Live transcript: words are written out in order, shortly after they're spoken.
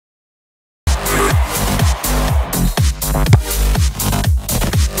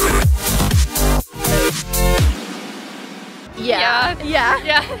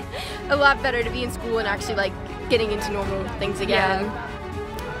Yeah. A lot better to be in school and actually like getting into normal things again.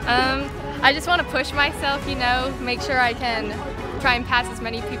 I just want to push myself, you know, make sure I can try and pass as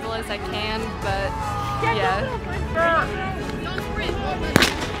many people as I can, but yeah.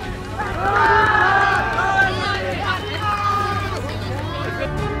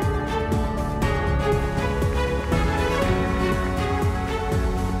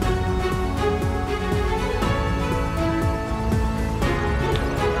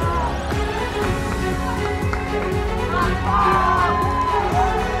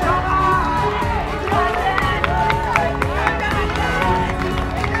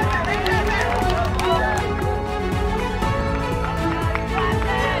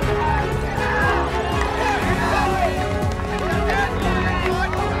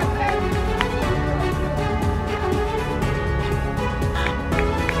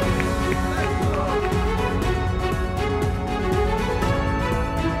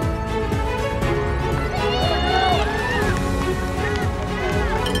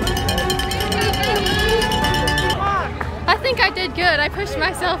 I think I did good. I pushed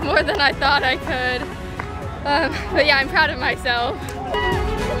myself more than I thought I could. But yeah, I'm proud of myself.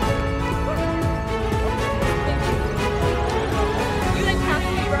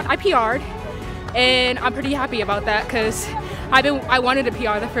 I PR'd, and I'm pretty happy about that because I wanted to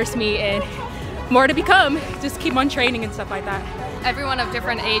PR the first meet and more to become. Just keep on training and stuff like that. Everyone of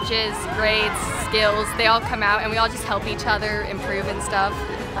different ages, grades, skills, they all come out and we all just help each other improve and stuff.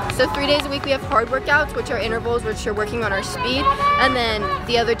 So 3 days a week we have hard workouts, which are intervals, which are working on our speed, and then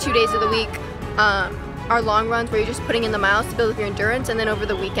the other 2 days of the week are long runs where you're just putting in the miles to build up your endurance, and then over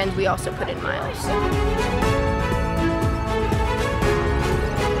the weekends we also put in miles.